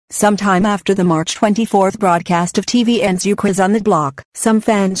Sometime after the March 24th broadcast of TVN's Yoo Quiz on the block, some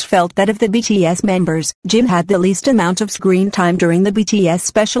fans felt that of the BTS members, Jin had the least amount of screen time during the BTS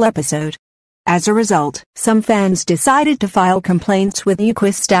special episode. As a result, some fans decided to file complaints with Yoo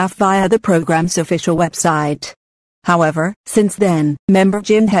Quiz staff via the program's official website. However, since then, member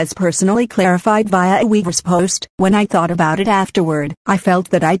Jin has personally clarified via a Weverse post, "When I thought about it afterward, I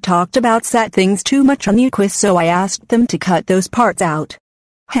felt that I talked about sad things too much on Yoo Quiz, so I asked them to cut those parts out."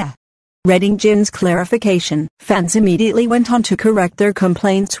 Heh. Reading Jin's clarification, fans immediately went on to correct their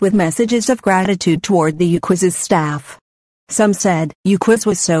complaints with messages of gratitude toward the Yoo Quiz's staff. Some said, "Yoo Quiz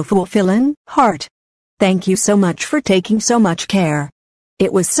was so fulfilling, heart. Thank you so much for taking so much care.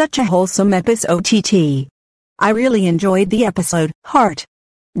 It was such a wholesome episode. I really enjoyed the episode, heart.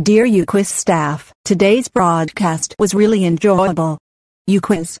 Dear Yoo Quiz staff, today's broadcast was really enjoyable. Yoo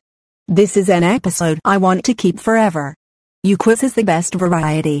Quiz. This is an episode I want to keep forever. Yoo Quiz is the best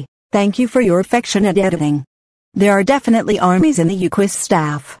variety. Thank you for your affectionate editing." There are definitely armies in the Yoo Quiz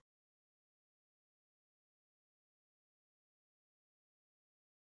staff.